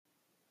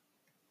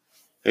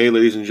Hey,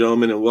 ladies and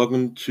gentlemen, and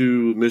welcome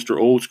to Mr.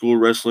 Old School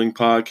Wrestling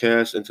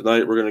Podcast. And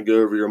tonight we're going to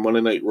go over your Monday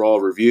Night Raw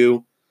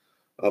review.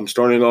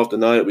 Starting off the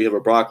night, we have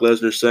a Brock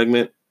Lesnar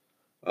segment.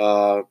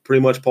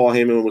 Pretty much Paul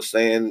Heyman was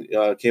saying,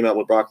 came out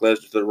with Brock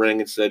Lesnar to the ring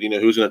and said,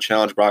 who's going to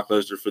challenge Brock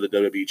Lesnar for the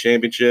WWE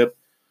Championship.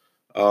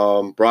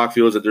 Brock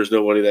feels that there's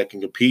nobody that can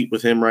compete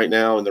with him right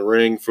now in the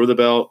ring for the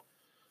belt.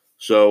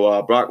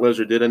 So Brock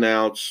Lesnar did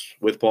announce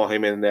with Paul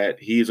Heyman that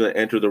he's going to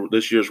enter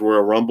this year's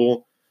Royal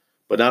Rumble.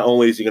 But not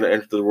only is he going to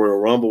enter the Royal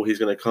Rumble, he's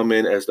going to come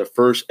in as the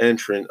first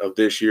entrant of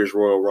this year's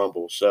Royal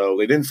Rumble. So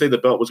they didn't say the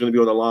belt was going to be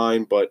on the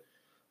line, but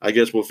I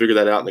guess we'll figure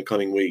that out in the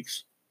coming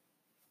weeks.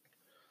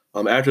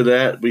 After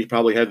that, we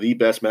probably have the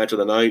best match of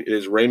the night. It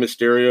is Rey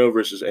Mysterio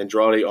versus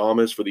Andrade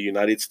Almas for the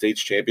United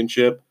States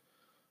Championship.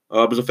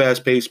 It was a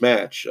fast-paced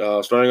match.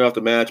 Starting off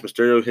the match,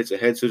 Mysterio hits a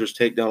head scissors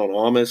takedown on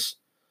Almas.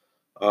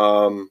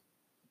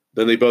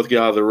 Then they both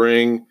get out of the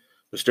ring.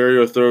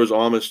 Mysterio throws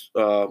Almas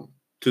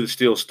to the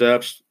steel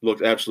steps.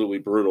 Looked absolutely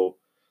brutal.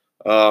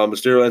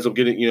 Mysterio ends up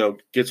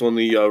gets on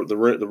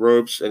the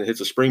ropes and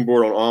hits a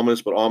springboard on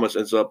Almas, but Almas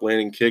ends up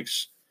landing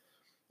kicks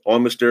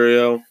on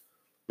Mysterio.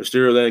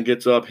 Mysterio then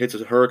gets up, hits a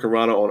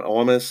Hurricanrana on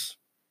Almas,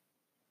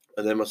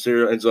 and then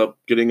Mysterio ends up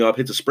getting up,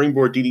 hits a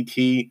springboard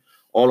DDT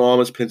on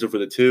Almas, pins him for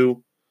the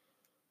 2.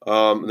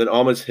 Then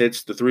Almas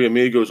hits the Three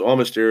Amigos on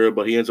Mysterio,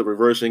 but he ends up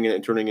reversing it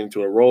and turning it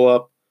into a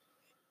roll-up.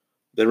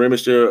 Then Rey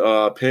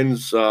Mysterio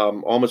pins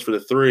Almas for the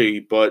 3,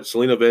 but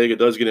Zelina Vega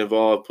does get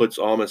involved, puts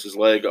Almas'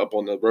 leg up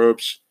on the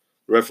ropes.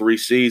 The referee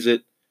sees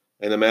it,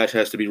 and the match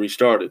has to be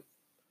restarted.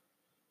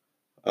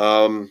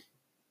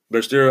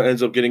 Mysterio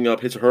ends up getting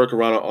up, hits a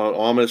Hurricanrana on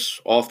Almas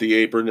off the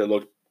apron. It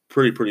looked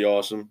pretty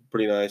awesome,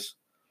 pretty nice.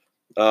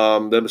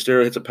 Then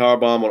Mysterio hits a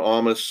powerbomb on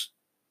Almas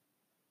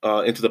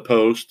into the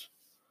post.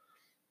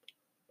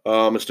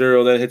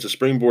 Mysterio then hits a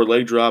springboard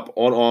leg drop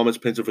on Almas,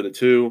 pins him for the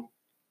 2.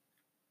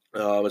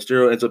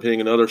 Mysterio ends up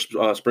hitting another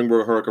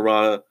springboard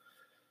Hurricanrana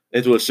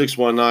into a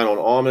 619 on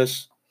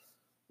Almas.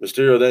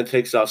 Mysterio then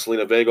takes out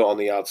Zelina Vega on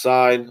the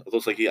outside. It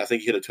looks like I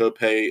think he hit a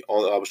tope.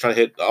 Was trying to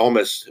hit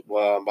Almas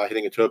by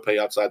hitting a tope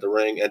outside the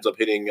ring. Ends up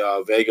hitting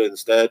Vega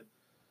instead.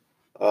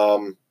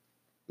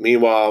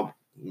 Meanwhile,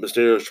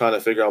 Mysterio is trying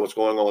to figure out what's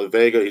going on with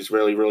Vega. He's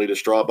really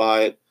distraught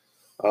by it.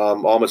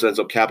 Almas ends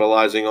up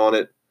capitalizing on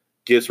it.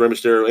 Gets Rey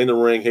Mysterio in the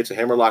ring, hits a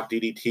hammerlock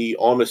DDT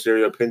on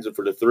Mysterio, pins him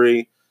for the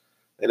 3.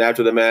 And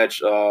after the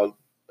match,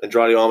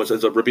 Andrade Almas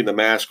ends up ripping the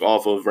mask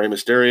off of Rey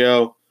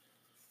Mysterio.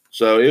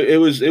 So it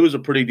was a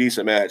pretty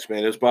decent match,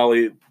 man. It was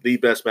probably the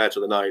best match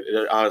of the night.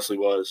 It honestly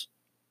was.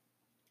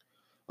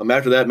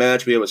 After that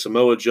match, we have a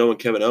Samoa Joe and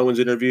Kevin Owens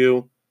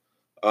interview.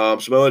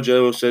 Samoa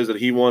Joe says that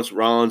he wants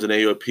Rollins and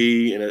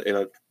AOP in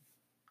a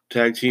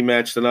tag team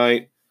match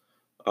tonight.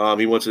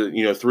 He wants it,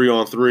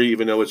 3-on-3,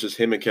 even though it's just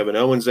him and Kevin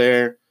Owens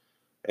there.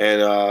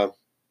 And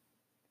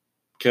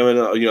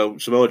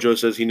Samoa Joe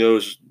says he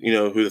knows,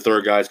 who the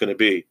third guy is going to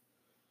be.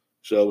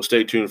 So we'll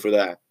stay tuned for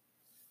that.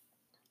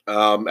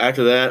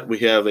 After that, we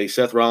have a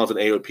Seth Rollins and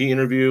AOP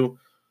interview.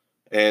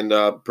 And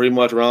pretty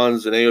much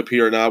Rollins and AOP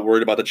are not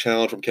worried about the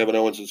challenge from Kevin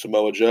Owens and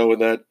Samoa Joe,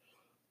 and that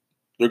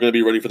they're going to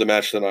be ready for the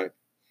match tonight.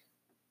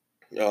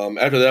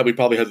 After that, we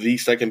probably have the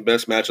second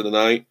best match of the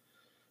night.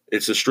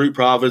 It's the Street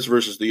Profits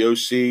versus the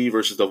OC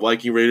versus the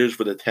Viking Raiders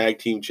for the Tag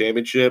Team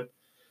Championship.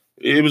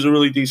 It was a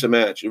really decent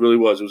match. It really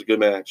was. It was a good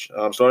match.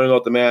 Starting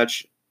off the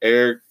match,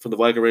 Eric from the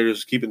Viking Raiders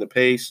is keeping the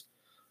pace.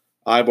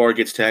 Ivar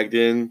gets tagged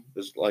in.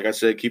 Like I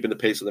said, keeping the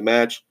pace of the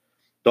match.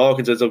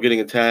 Dawkins ends up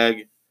getting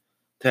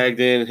tagged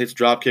in, hits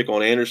drop kick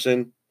on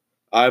Anderson.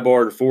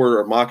 Ivar and Ford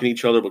are mocking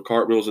each other with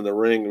cartwheels in the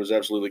ring. It was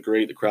absolutely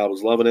great. The crowd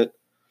was loving it.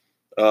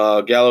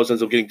 Gallows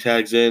ends up getting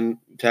tagged in,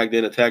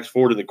 attacks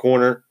Ford in the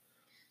corner.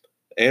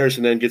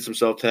 Anderson then gets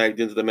himself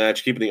tagged into the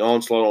match, keeping the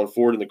onslaught on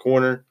Ford in the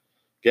corner.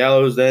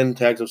 Gallows then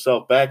tags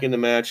himself back in the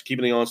match,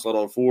 keeping the onslaught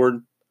on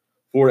Ford.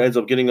 Ford ends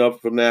up getting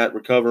up from that,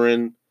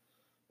 recovering,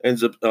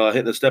 ends up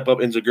hitting a step-up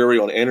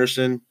enziguri on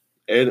Anderson.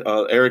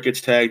 Eric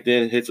gets tagged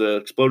in, hits an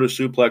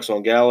explosive suplex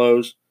on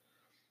Gallows.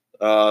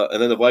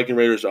 And then the Viking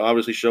Raiders are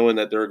obviously showing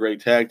that they're a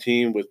great tag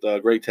team with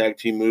great tag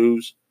team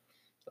moves.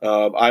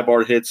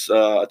 Ivar hits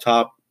a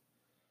tope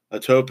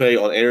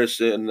on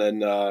Anderson and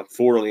then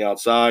Ford on the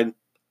outside.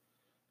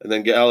 And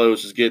then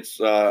Gallows gets,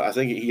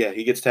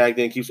 he gets tagged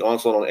in, keeps the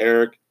onslaught on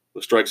Eric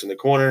with strikes in the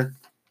corner.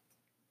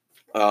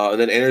 And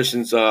then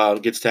Anderson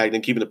gets tagged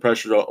in, keeping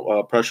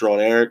the pressure on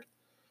Eric.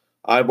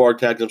 Ivar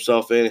tags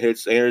himself in,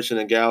 hits Anderson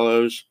and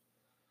Gallows.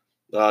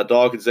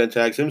 Dawkins then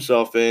tags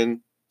himself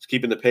in. He's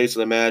keeping the pace of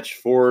the match.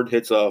 Ford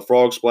hits a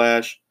frog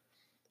splash.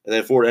 And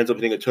then Ford ends up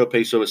hitting a tope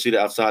suicida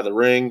outside the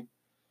ring.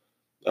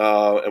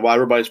 And while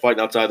everybody's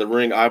fighting outside the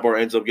ring, Ivar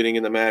ends up getting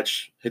in the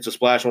match, hits a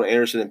splash on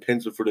Anderson and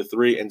pins him for the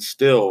 3. And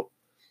still,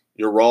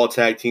 your Raw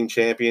Tag Team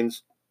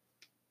Champions,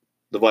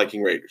 the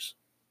Viking Raiders.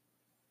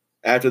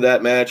 After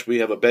that match, we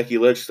have a Becky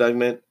Lynch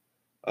segment.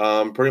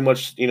 Pretty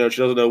much, she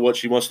doesn't know what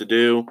she wants to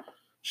do.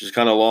 She's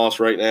kind of lost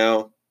right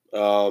now.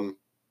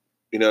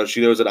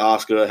 She knows that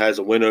Asuka has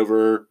a win over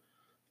her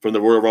from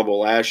the Royal Rumble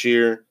last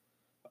year.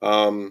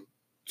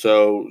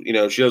 So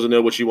she doesn't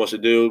know what she wants to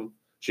do.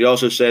 She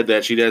also said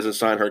that she doesn't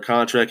sign her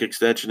contract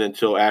extension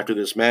until after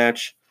this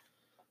match.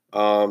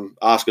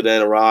 Asuka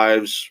then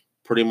arrives,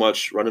 pretty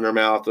much running her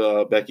mouth,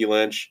 Becky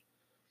Lynch.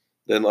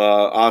 Then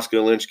Asuka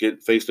and Lynch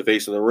get face to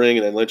face in the ring,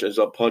 and then Lynch ends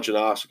up punching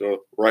Asuka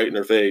right in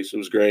her face. It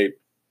was great.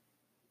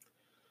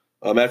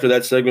 After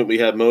that segment, we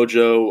have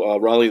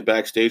Mojo Rawley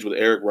backstage with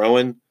Eric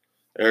Rowan.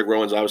 Eric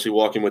Rowan's obviously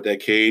walking with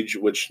that cage,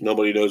 which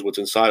nobody knows what's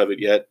inside of it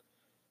yet.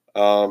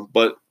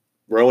 But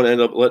Rowan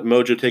ended up letting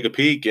Mojo take a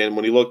peek, and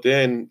when he looked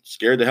in,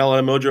 scared the hell out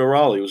of Mojo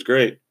Rawley. It was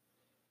great.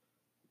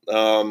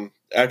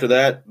 After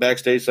that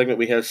backstage segment,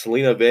 we have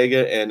Selena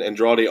Vega and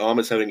Andrade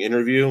Almas having an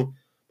interview.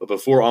 But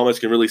before Almas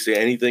can really say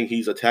anything,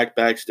 he's attacked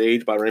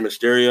backstage by Rey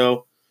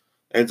Mysterio,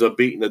 ends up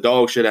beating the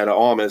dog shit out of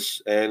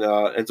Almas, and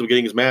ends up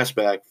getting his mask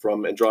back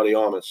from Andrade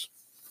Almas.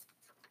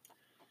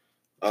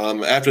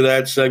 After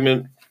that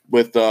segment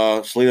with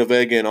Selena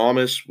Vega and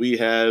Almas, we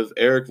have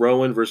Eric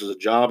Rowan versus a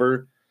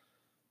jobber.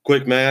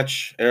 Quick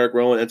match. Eric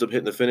Rowan ends up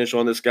hitting the finish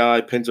on this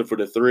guy, pins him for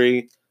the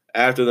 3.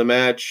 After the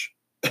match,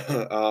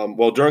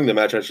 during the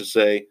match, I should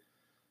say,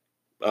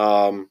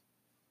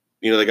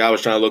 the guy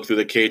was trying to look through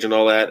the cage and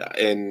all that,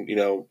 and,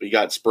 he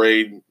got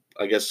sprayed,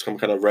 I guess, some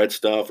kind of red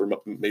stuff or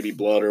maybe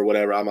blood or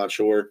whatever. I'm not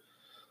sure.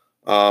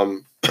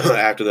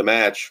 After the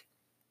match.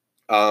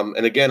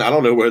 And again, I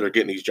don't know where they're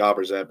getting these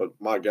jobbers at, but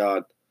my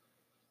God.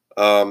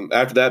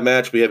 After that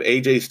match, we have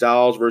AJ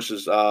Styles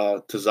versus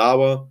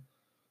Tozawa.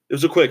 It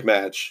was a quick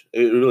match.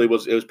 It really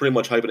was. It was pretty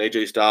much hyping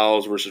AJ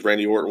Styles versus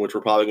Randy Orton, which we're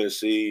probably going to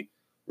see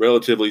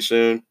relatively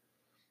soon.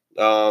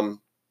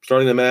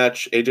 Starting the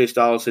match, AJ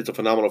Styles hits a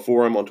phenomenal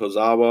forearm on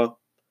Tozawa.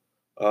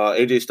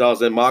 AJ Styles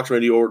then mocks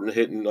Randy Orton,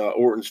 hitting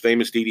Orton's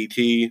famous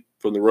DDT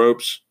from the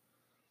ropes.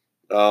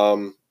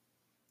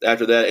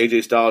 After that,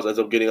 AJ Styles ends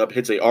up getting up,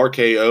 hits a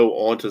RKO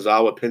on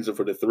Tozawa, pins him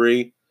for the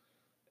 3.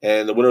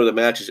 And the winner of the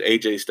match is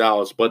AJ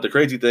Styles. But the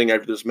crazy thing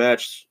after this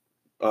match,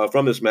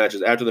 from this match,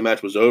 is after the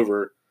match was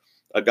over,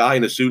 a guy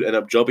in a suit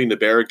ended up jumping the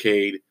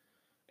barricade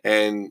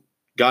and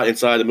got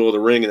inside the middle of the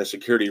ring, and the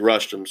security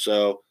rushed him.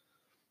 So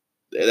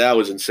that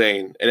was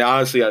insane. And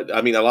honestly,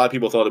 I mean, a lot of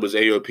people thought it was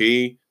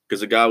AOP because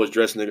the guy was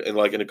dressed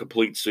in a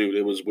complete suit.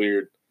 It was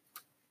weird.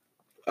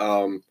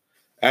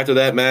 After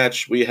that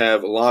match, we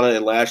have Lana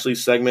and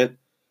Lashley's segment.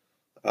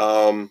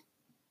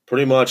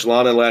 Pretty much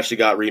Lana and Lashley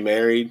got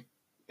remarried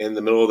in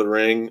the middle of the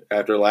ring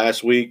after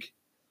last week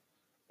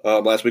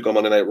on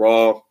Monday Night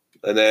Raw.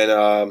 And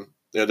then,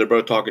 they're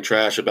both talking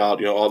trash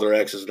about, all their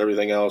exes and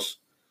everything else.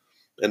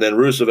 And then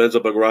Rusev ends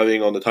up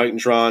arriving on the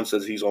Titantron,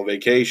 says he's on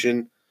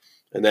vacation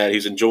and that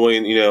he's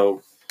enjoying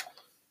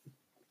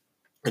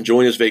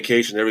his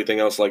vacation and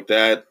everything else like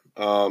that.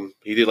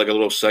 He did like a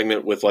little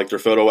segment with like their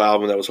photo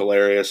album that was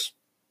hilarious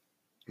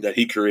that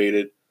he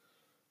created.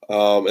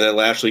 And then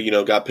Lashley,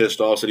 got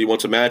pissed off, said he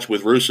wants a match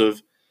with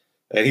Rusev,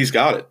 and he's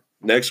got it.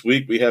 Next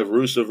week, we have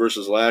Rusev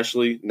versus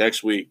Lashley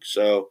next week.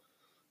 So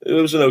it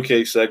was an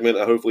okay segment.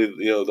 Hopefully,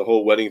 the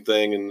whole wedding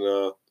thing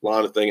and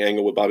Lana thing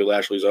angle with Bobby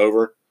Lashley's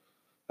over.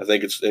 I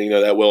think it's,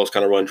 that well is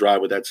kind of run dry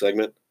with that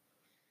segment.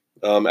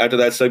 After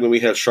that segment,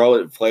 we have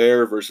Charlotte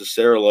Flair versus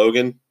Sarah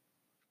Logan.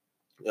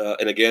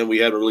 And again, we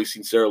haven't really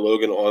seen Sarah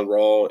Logan on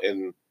Raw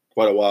in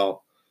quite a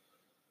while.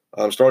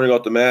 Starting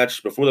off the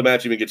match, before the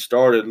match even gets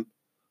started,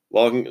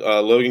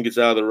 Logan gets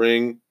out of the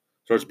ring,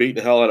 starts beating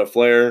the hell out of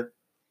Flair.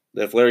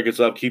 Then Flair gets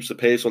up, keeps the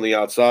pace on the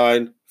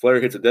outside. Flair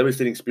hits a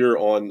devastating spear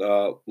on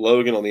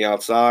Logan on the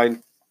outside.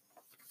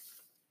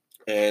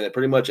 And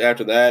pretty much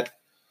after that,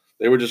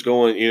 they were just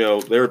going,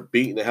 they were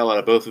beating the hell out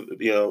of both,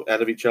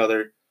 out of each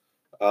other.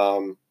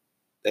 And,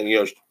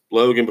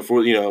 Logan,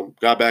 before,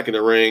 got back in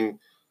the ring,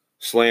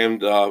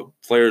 slammed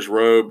Flair's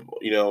robe,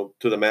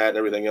 to the mat and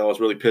everything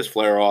else, really pissed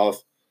Flair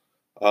off.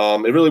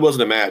 It really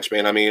wasn't a match,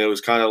 man. I mean, it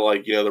was kind of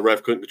like, the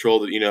ref couldn't control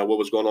what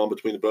was going on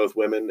between the both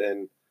women,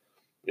 and,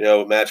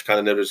 a match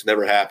kind of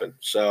never happened.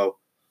 So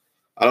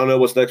I don't know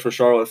what's next for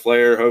Charlotte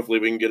Flair. Hopefully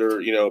we can get her,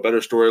 a better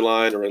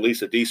storyline or at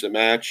least a decent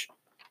match.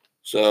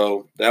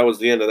 So that was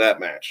the end of that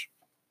match.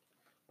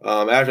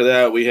 After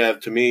that, we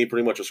have, to me,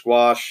 pretty much a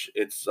squash.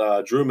 It's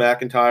Drew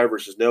McIntyre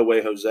versus No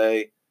Way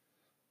Jose.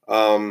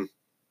 Of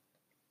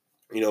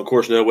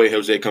course, No Way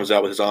Jose comes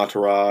out with his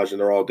entourage, and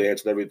they're all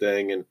dancing and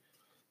everything, and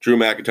Drew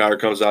McIntyre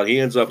comes out. He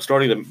ends up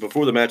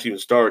before the match even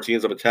starts, he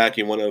ends up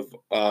attacking one of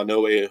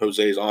No Way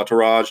Jose's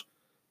entourage,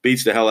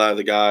 beats the hell out of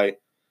the guy.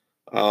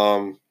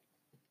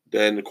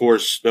 Then, of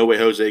course, No Way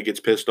Jose gets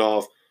pissed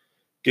off,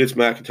 gets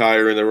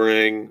McIntyre in the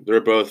ring. They're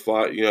both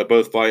fight.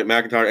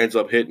 McIntyre ends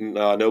up hitting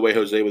No Way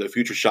Jose with a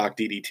Future Shock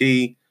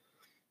DDT.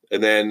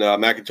 And then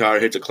McIntyre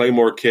hits a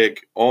Claymore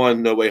kick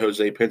on No Way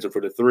Jose, pins him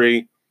for the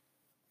 3.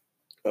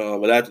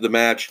 But after the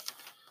match,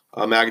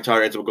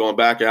 McIntyre ends up going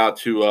back out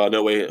to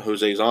No Way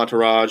Jose's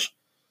entourage,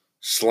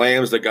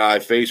 slams the guy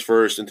face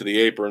first into the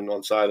apron on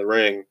the side of the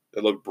ring.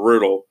 It looked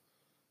brutal.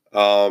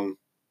 And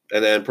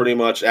then pretty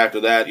much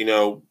after that, Drew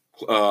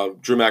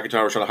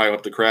McIntyre was trying to hype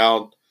up the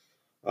crowd.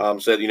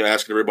 Said,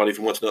 asking everybody if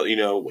he wants to,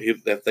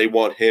 if they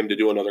want him to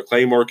do another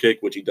Claymore kick,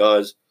 which he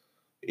does.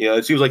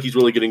 It seems like he's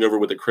really getting over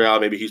with the crowd.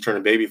 Maybe he's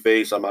turning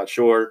babyface. I'm not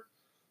sure.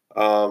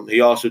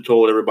 He also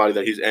told everybody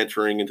that he's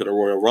entering into the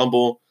Royal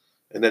Rumble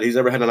and that he's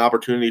never had an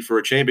opportunity for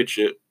a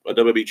championship, a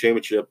WWE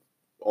championship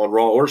on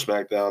Raw or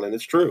SmackDown. And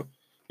it's true.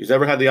 He's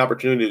never had the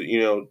opportunity,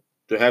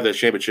 to have that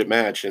championship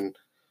match. And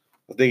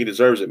I think he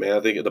deserves it, man. I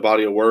think the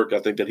body of work, I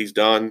think that he's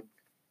done.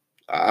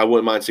 I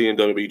wouldn't mind seeing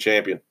WWE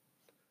champion.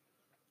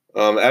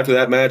 After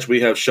that match,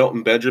 we have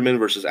Shelton Benjamin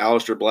versus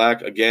Aleister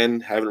Black.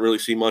 Again, haven't really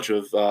seen much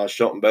of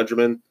Shelton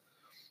Benjamin.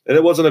 And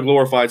it wasn't a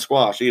glorified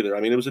squash either.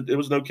 I mean, it was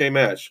an okay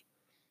match.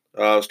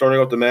 Starting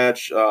off the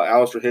match,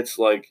 Aleister hits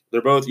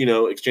they're both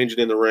exchanging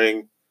in the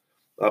ring,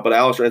 but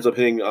Aleister ends up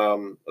hitting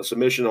a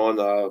submission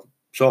on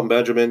Shelton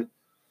Benjamin,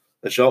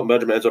 and Shelton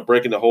Benjamin ends up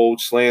breaking the hold,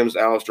 slams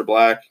Aleister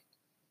Black,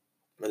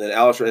 and then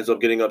Aleister ends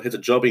up getting up, hits a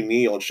jumping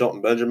knee on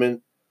Shelton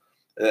Benjamin,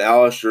 and then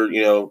Aleister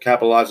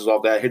capitalizes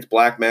off that, hits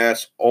Black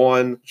Mass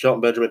on Shelton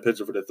Benjamin, pins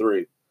him for the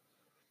 3.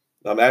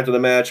 After the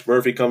match,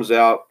 Murphy comes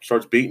out,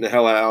 starts beating the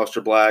hell out of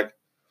Aleister Black,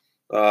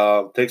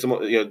 takes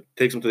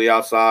him to the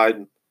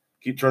outside.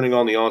 Keep turning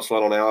on the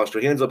onslaught on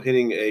Aleister. He ends up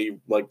hitting a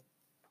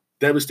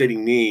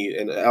devastating knee,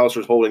 and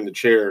Aleister's holding the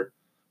chair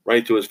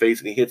right to his face,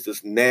 and he hits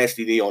this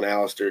nasty knee on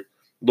Aleister.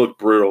 Looked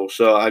brutal.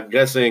 So I'm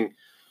guessing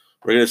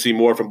we're going to see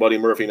more from Buddy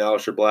Murphy and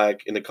Aleister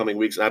Black in the coming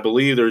weeks. And I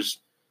believe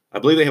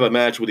they have a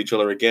match with each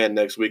other again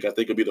next week. I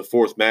think it'll be the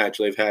 4th match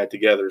they've had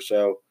together.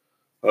 So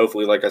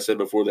hopefully, like I said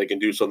before, they can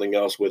do something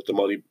else with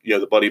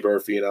the Buddy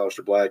Murphy and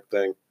Aleister Black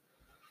thing.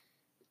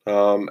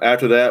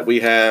 After that,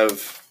 we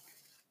have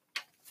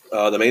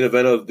the main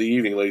event of the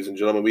evening, ladies and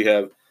gentlemen. We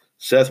have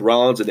Seth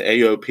Rollins and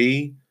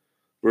AOP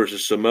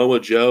versus Samoa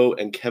Joe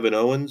and Kevin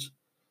Owens.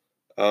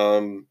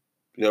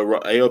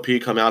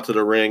 AOP come out to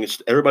the ring.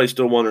 Everybody's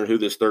still wondering who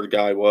this third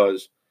guy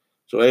was.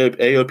 So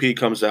AOP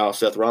comes out.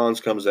 Seth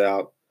Rollins comes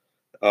out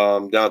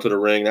down to the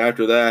ring. And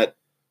after that,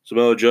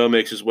 Samoa Joe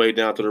makes his way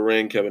down to the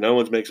ring. Kevin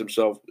Owens makes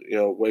himself,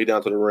 way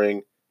down to the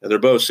ring. And they're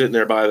both sitting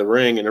there by the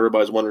ring, and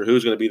everybody's wondering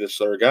who's going to be this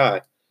third guy.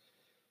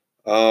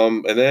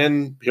 And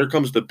then here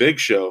comes the Big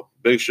Show.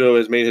 Big Show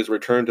has made his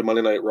return to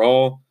Monday Night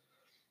Raw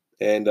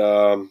and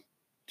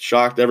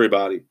shocked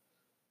everybody,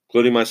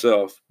 including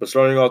myself. But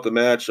starting off the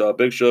match,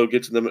 Big Show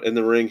gets in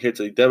the ring,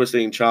 hits a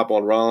devastating chop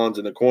on Rollins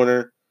in the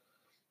corner.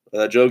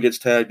 Joe gets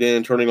tagged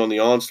in, turning on the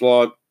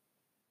onslaught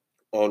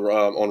on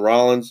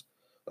Rollins.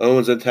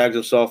 Owens then tags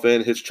himself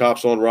in, hits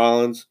chops on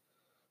Rollins.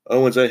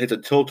 Owens then hits a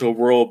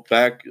tilt-a-whirl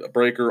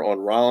backbreaker on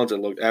Rollins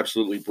and looked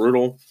absolutely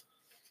brutal.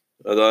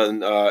 Then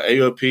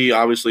AOP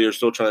obviously are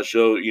still trying to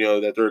show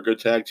that they're a good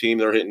tag team.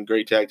 They're hitting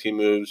great tag team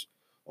moves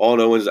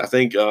on Owens. I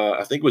think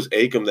it was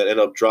Akam that ended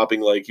up dropping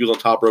he was on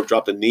top rope,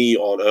 dropped a knee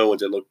on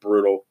Owens. It looked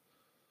brutal.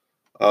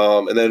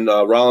 And then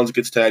Rollins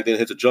gets tagged in,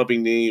 hits a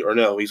jumping knee, or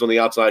no, he's on the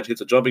outside,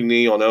 hits a jumping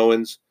knee on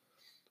Owens.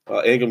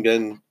 Akam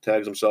again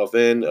tags himself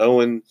in.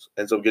 Owens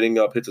ends up getting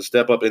up, hits a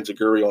step up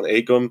enziguri on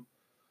Akam.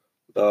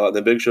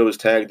 Then Big Show is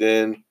tagged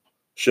in.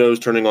 Show's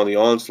turning on the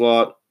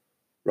onslaught.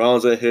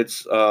 Rollins then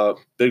hits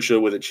Big Show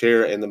with a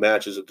chair, and the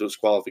match is a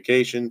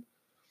disqualification.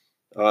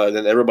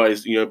 Then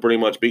everybody's pretty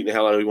much beating the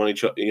hell out of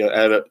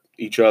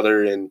each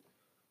other, and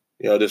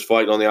just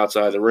fighting on the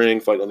outside of the ring,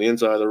 fighting on the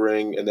inside of the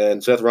ring. And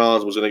then Seth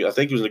Rollins was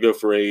gonna go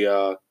for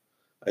a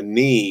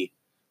knee,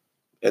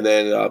 and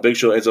then Big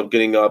Show ends up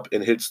getting up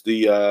and hits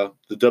the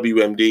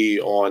WMD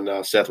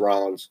on Seth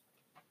Rollins.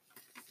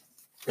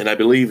 And I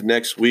believe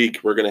next week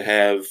we're gonna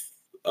have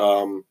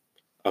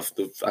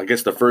I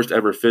guess the first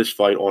ever fist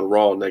fight on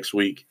Raw next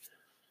week.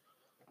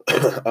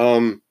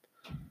 As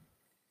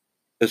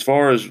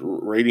far as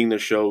rating the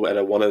show at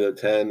a 1 out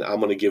of 10, I'm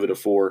going to give it a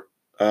 4.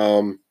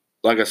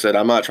 Like I said,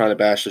 I'm not trying to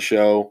bash the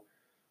show,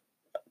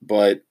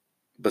 but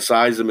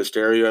besides the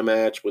Mysterio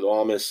match with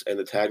Almas and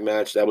the tag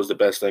match, that was the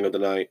best thing of the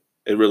night.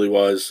 It really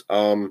was.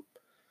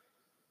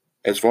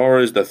 As far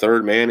as the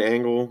third man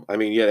angle, I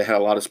mean, yeah, it had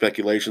a lot of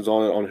speculations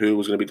on it, on who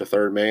was going to be the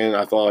third man.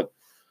 I thought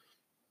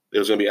it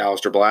was going to be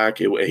Aleister Black.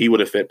 He would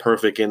have fit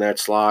perfect in that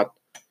slot.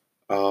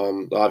 A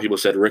lot of people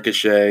said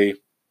Ricochet.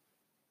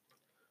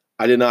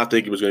 I did not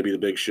think it was going to be the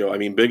Big Show. I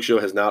mean, Big Show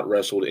has not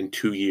wrestled in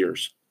 2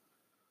 years.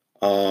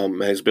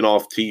 Has been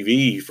off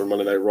TV for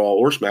Monday Night Raw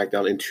or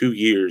SmackDown in 2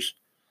 years.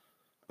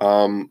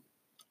 I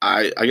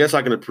guess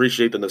I can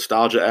appreciate the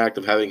nostalgia act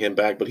of having him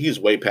back, but he's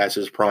way past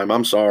his prime.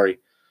 I'm sorry.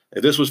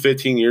 If this was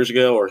 15 years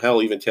ago, or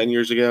hell, even 10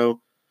 years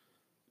ago,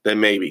 then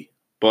maybe.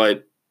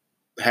 But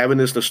having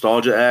this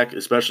nostalgia act,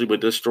 especially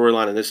with this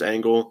storyline and this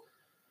angle,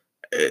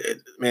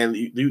 man,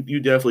 you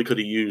definitely could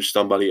have used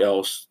somebody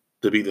else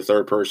to be the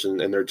third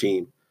person in their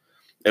team.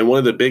 And one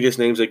of the biggest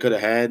names they could have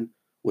had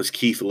was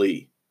Keith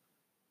Lee.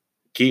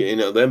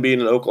 Them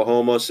being in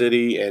Oklahoma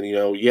City, and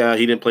yeah,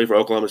 he didn't play for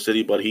Oklahoma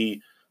City, but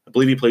I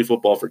believe he played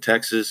football for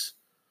Texas.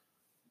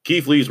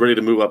 Keith Lee's ready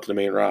to move up to the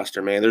main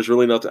roster, man. There's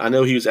really nothing. I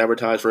know he was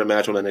advertised for a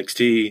match on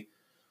NXT,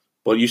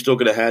 but you still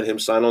could have had him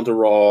sign on to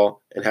Raw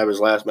and have his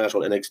last match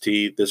on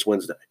NXT this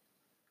Wednesday,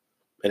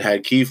 and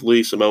had Keith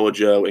Lee, Samoa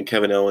Joe, and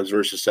Kevin Owens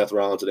versus Seth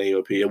Rollins and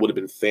AOP. It would have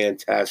been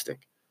fantastic.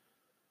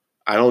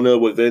 I don't know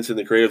what Vince and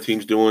the creative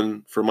team's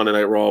doing for Monday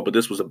Night Raw, but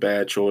this was a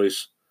bad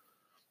choice.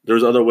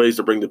 There's other ways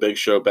to bring the Big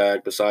Show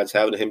back besides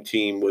having him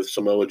team with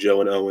Samoa Joe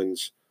and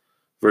Owens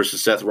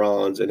versus Seth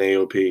Rollins and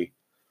AOP.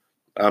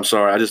 I'm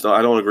sorry, I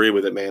don't agree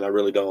with it, man. I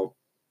really don't.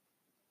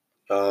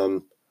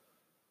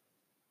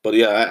 But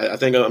yeah, I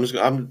think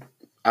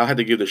I had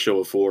to give the show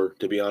a 4,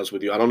 to be honest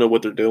with you. I don't know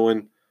what they're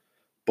doing,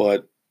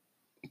 but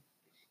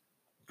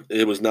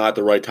it was not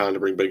the right time to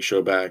bring Big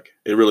Show back.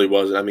 It really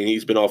wasn't. I mean,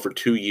 he's been off for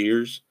 2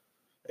 years,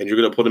 and you're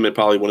going to put him in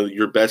probably one of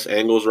your best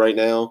angles right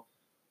now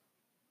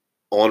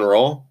on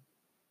Raw.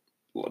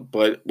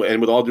 But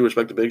with all due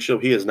respect to Big Show,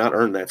 he has not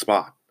earned that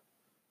spot.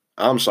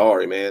 I'm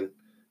sorry, man.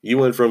 You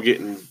went from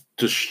getting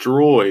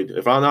destroyed,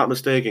 if I'm not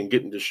mistaken,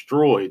 getting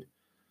destroyed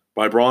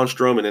by Braun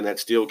Strowman in that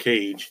steel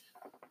cage.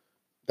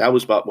 That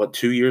was about,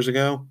 2 years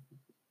ago?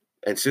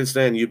 And since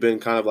then, you've been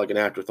kind of like an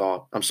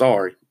afterthought. I'm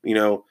sorry.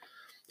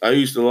 I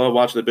used to love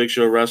watching the Big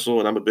Show wrestle,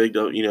 and I'm a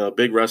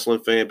big wrestling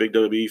fan, big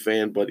WWE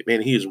fan, but,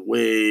 man, he is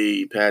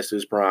way past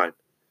his prime.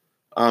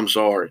 I'm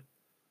sorry.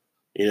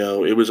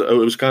 It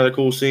was kind of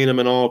cool seeing him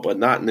and all, but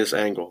not in this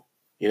angle.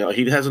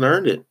 He hasn't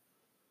earned it.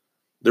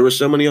 There were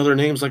so many other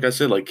names, like I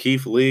said, like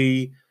Keith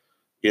Lee,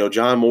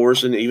 John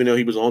Morrison, even though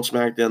he was on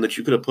SmackDown, that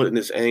you could have put in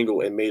this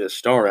angle and made a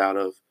star out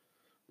of,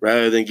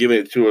 rather than giving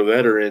it to a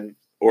veteran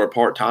or a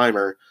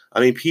part-timer. I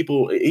mean,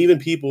 people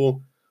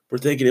were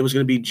thinking it was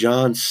going to be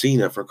John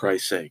Cena, for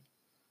Christ's sake.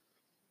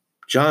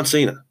 John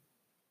Cena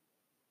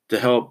to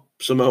help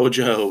Samoa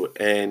Joe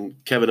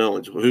and Kevin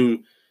Owens,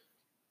 who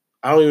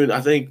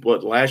I think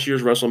last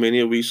year's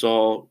WrestleMania we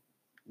saw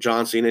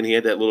John Cena, and he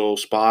had that little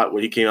spot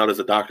where he came out as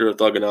the Doctor of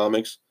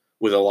Thugonomics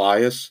with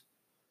Elias.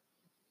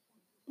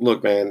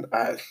 Look, man,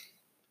 I'm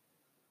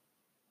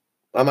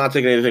not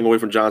taking anything away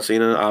from John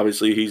Cena.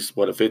 Obviously, he's a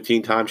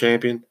 15-time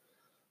champion,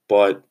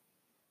 but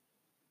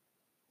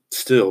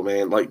still,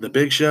 man, like the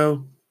Big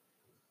Show.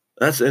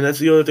 That's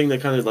the other thing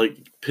that kind of like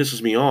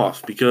pisses me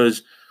off,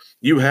 because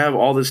you have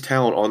all this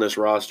talent on this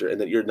roster,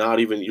 and that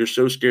you're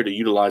so scared to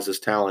utilize this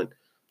talent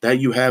that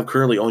you have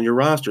currently on your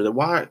roster. That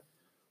why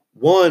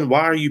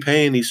are you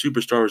paying these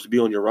superstars to be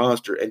on your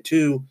roster? And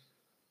 2,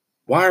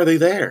 why are they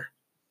there?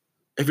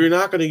 If you're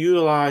not going to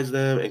utilize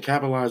them and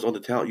capitalize on the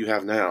talent you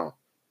have now,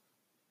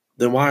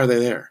 then why are they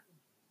there?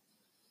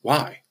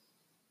 Why?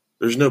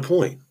 There's no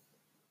point.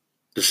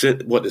 To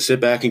sit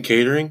back in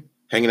catering,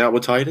 hanging out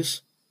with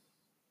Titus?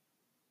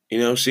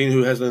 Seeing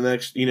who has the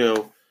next,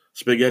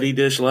 spaghetti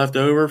dish left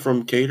over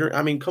from catering?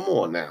 I mean, come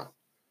on now.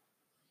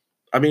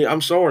 I mean,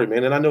 I'm sorry,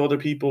 man. And I know other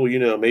people,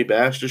 may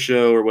bash the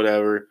show or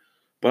whatever,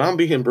 but I'm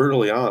being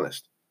brutally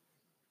honest.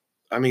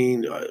 I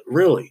mean,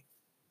 really.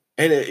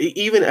 And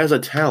even as a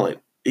talent,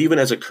 even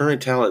as a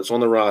current talent that's on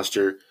the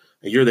roster,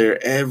 and you're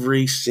there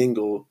every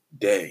single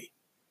day.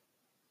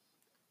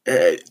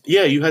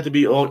 Yeah, you had to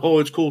be,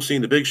 it's cool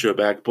seeing the Big Show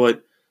back,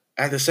 but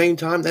at the same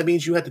time, that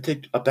means you had to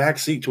take a back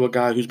seat to a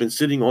guy who's been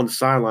sitting on the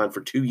sideline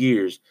for 2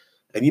 years,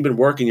 and you've been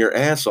working your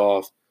ass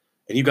off,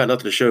 and you got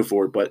nothing to show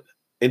for it but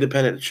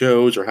independent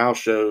shows or house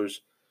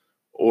shows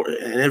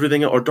and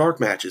everything, or dark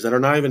matches that are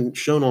not even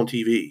shown on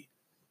TV.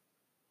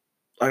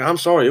 Like, I'm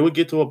sorry, it would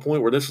get to a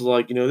point where this is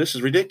like, this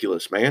is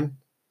ridiculous, man.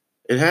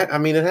 It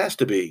has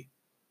to be.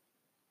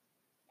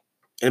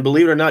 And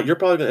believe it or not, you're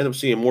probably going to end up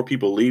seeing more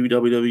people leave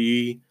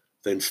WWE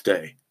than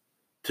stay,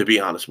 to be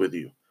honest with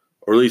you.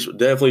 Or at least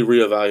definitely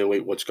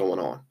reevaluate what's going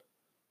on.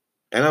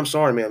 And I'm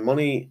sorry, man,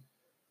 money,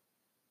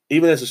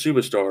 even as a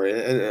superstar,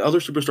 and other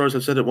superstars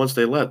have said it once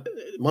they left,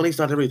 money's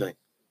not everything.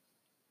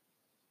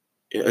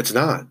 It's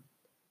not.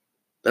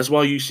 That's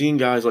why you've seen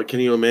guys like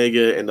Kenny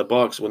Omega and the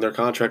Bucks, when their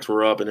contracts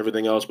were up and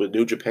everything else with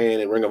New Japan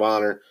and Ring of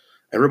Honor,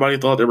 everybody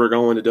thought they were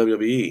going to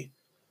WWE.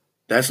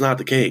 That's not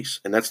the case,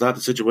 and that's not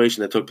the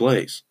situation that took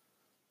place.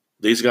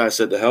 These guys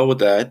said, to hell with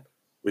that.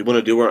 We want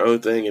to do our own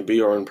thing and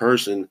be our own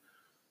person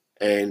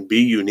and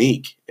be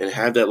unique and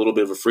have that little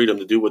bit of a freedom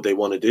to do what they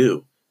want to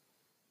do.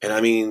 And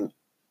I mean,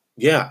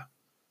 yeah,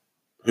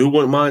 who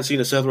wouldn't mind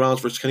seeing a Seth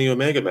Rollins versus Kenny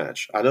Omega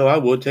match? I know I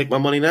would. Take my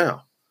money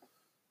now.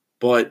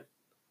 But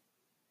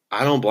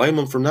I don't blame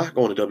them for not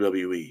going to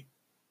WWE.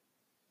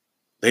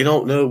 They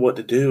don't know what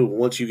to do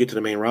once you get to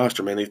the main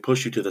roster, man. They've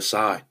pushed you to the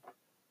side.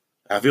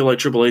 I feel like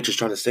Triple H is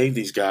trying to save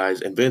these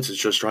guys, and Vince is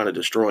just trying to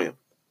destroy them.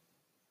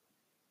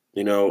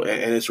 And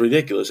it's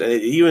ridiculous.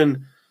 And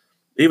even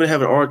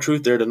having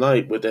R-Truth there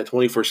tonight with that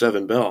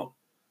 24/7 belt,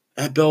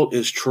 that belt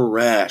is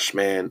trash,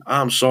 man.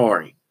 I'm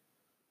sorry.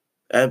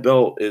 That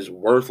belt is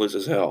worthless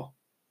as hell.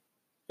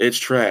 It's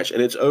trash,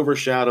 and it's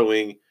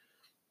overshadowing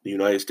the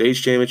United States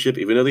Championship,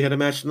 even though they had a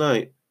match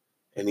tonight,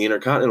 and the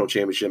Intercontinental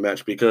Championship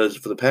match, because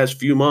for the past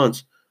few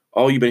months,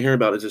 all you've been hearing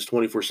about is this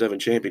 24/7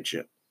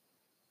 championship.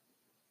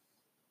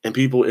 And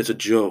people, it's a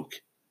joke.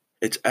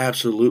 It's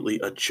absolutely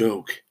a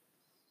joke.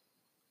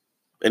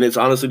 And it's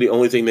honestly the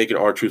only thing making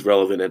R-Truth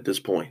relevant at this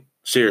point.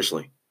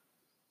 Seriously.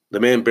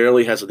 The man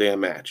barely has a damn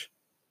match.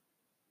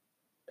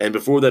 And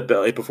before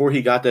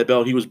he got that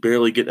belt, he was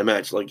barely getting a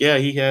match. Like, yeah,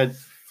 he had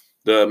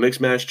the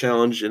Mixed Match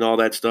Challenge and all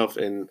that stuff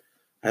and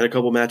had a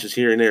couple matches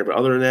here and there. But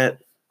other than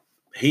that,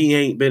 he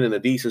ain't been in a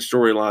decent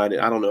storyline in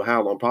I don't know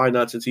how long. Probably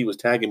not since he was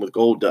tagging with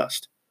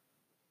Goldust.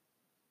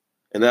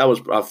 And that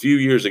was a few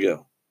years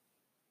ago.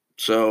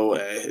 So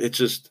it's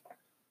just,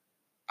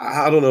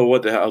 I don't know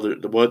what the hell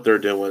what they're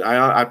doing.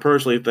 I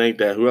personally think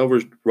that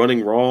whoever's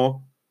running Raw,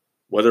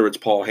 whether it's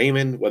Paul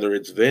Heyman, whether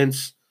it's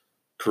Vince,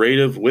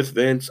 creative with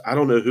Vince, I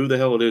don't know who the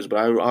hell it is, but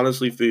I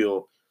honestly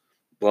feel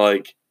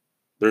like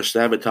they're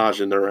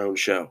sabotaging their own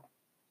show.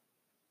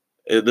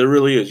 There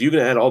really is. You can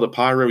add all the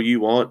pyro you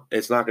want.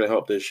 It's not going to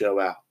help this show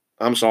out.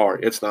 I'm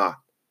sorry. It's not.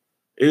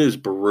 It is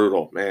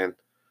brutal, man.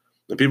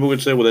 And people can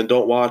say, well, then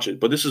don't watch it.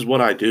 But this is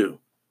what I do.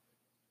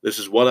 This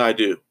is what I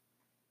do.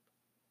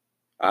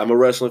 I'm a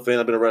wrestling fan.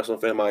 I've been a wrestling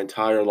fan my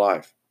entire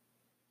life.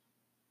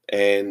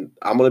 And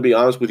I'm going to be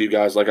honest with you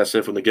guys, like I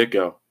said from the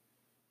get-go.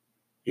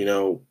 You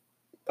know,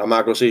 I'm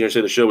not going to sit here and say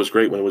the show was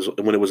great when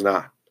it was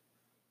not.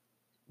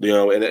 You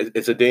know, and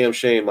it's a damn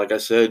shame, like I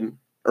said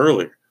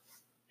earlier.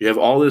 You have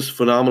all this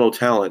phenomenal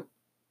talent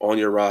on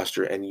your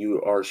roster, and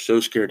you are so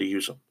scared to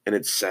use them. And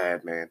it's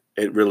sad, man.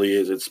 It really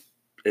is.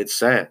 It's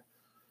sad.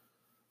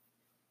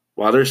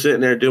 While they're sitting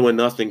there doing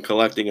nothing,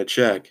 collecting a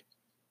check,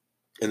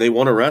 and they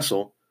want to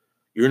wrestle,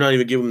 you're not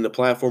even giving them the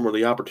platform or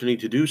the opportunity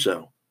to do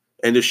so.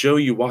 And to show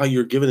you why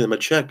you're giving them a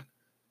check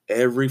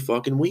every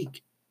fucking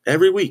week.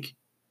 Every week.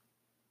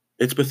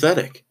 It's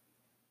pathetic.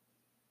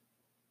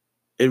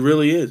 It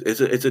really is.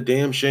 It's a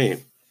damn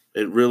shame.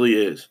 It really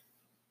is.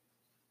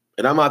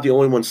 And I'm not the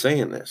only one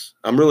saying this.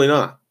 I'm really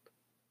not.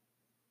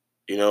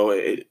 You know,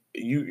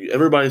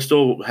 everybody's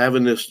still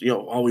having this,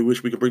 oh, we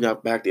wish we could bring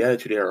back the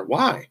Attitude Era.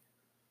 Why?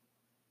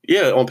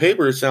 Yeah, on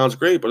paper it sounds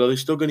great, but are they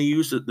still going to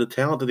use the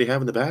talent that they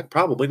have in the back?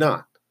 Probably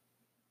not.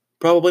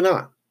 Probably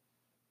not.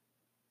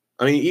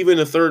 I mean, even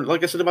the third,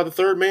 like I said about the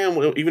third man,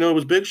 even though it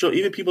was Big Show,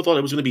 even people thought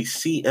it was going to be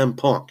CM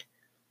Punk.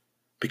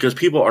 Because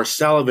people are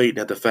salivating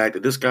at the fact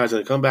that this guy's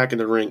going to come back in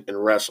the ring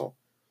and wrestle.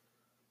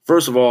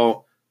 First of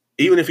all,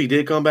 even if he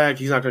did come back,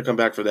 he's not going to come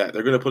back for that.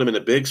 They're going to put him in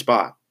a big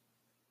spot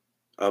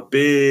at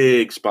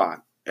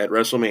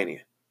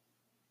WrestleMania,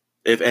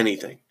 if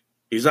anything.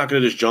 He's not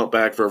going to just jump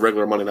back for a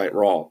regular Monday Night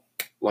Raw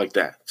like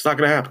that. It's not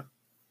going to happen.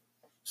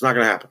 It's not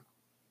going to happen.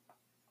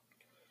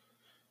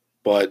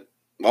 But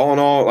all in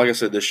all, like I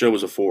said, this show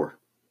was a 4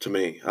 to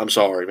me. I'm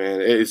sorry, man.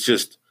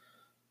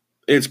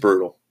 It's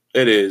brutal.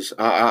 It is.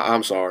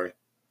 I'm sorry.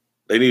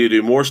 They need to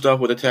do more stuff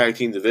with the tag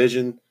team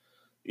division.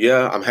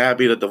 Yeah, I'm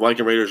happy that the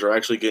Viking Raiders are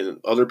actually getting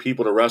other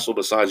people to wrestle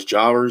besides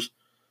jobbers.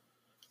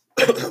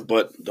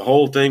 But the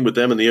whole thing with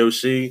them and the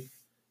OC,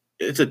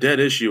 it's a dead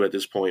issue at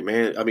this point,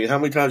 man. I mean, how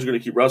many times are you going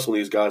to keep wrestling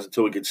these guys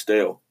until it gets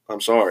stale?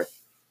 I'm sorry.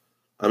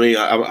 I mean,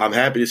 I'm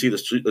happy to see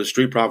the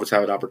Street Profits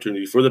have an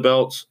opportunity for the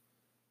belts.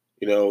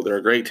 You know, they're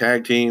a great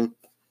tag team,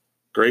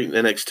 great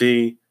in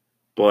NXT.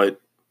 But,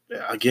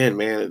 again,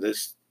 man,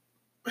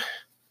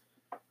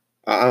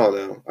 I don't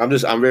know.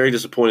 I'm very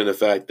disappointed in the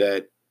fact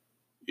that,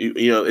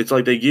 you know, it's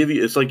like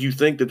it's like you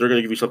think that they're going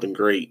to give you something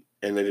great,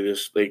 and then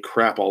they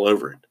crap all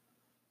over it.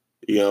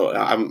 You know,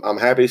 I'm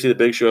happy to see the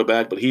Big Show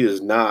back, but he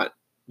does not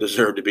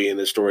deserve to be in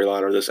this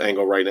storyline or this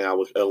angle right now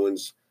with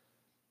Owens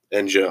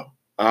and Joe.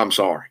 I'm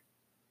sorry.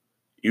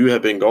 You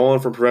have been gone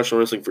from professional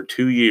wrestling for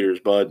 2 years,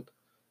 bud,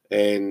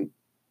 and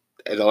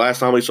the last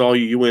time we saw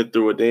you, you went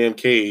through a damn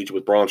cage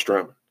with Braun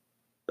Strowman.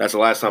 That's the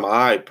last time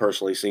I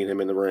personally seen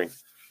him in the ring.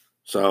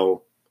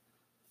 So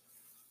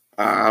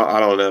I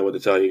don't know what to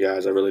tell you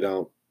guys. I really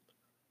don't.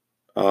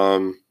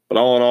 But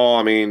all in all,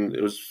 I mean,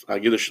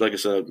 like I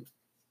said,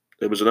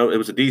 it was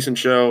a decent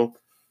show.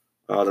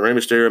 The Rey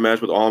Mysterio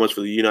match with Almas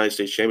for the United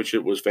States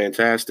Championship was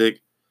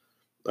fantastic.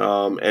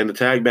 And the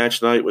tag match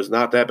tonight was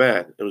not that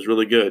bad. It was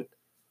really good.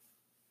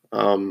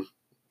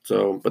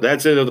 But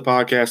that's it of the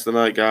podcast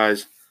tonight,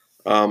 guys.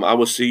 I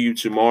will see you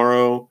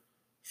tomorrow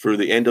for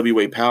the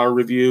NWA Power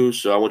Review.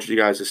 So I want you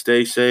guys to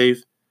stay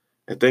safe.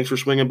 And thanks for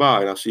swinging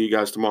by. And I'll see you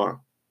guys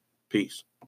tomorrow. Peace.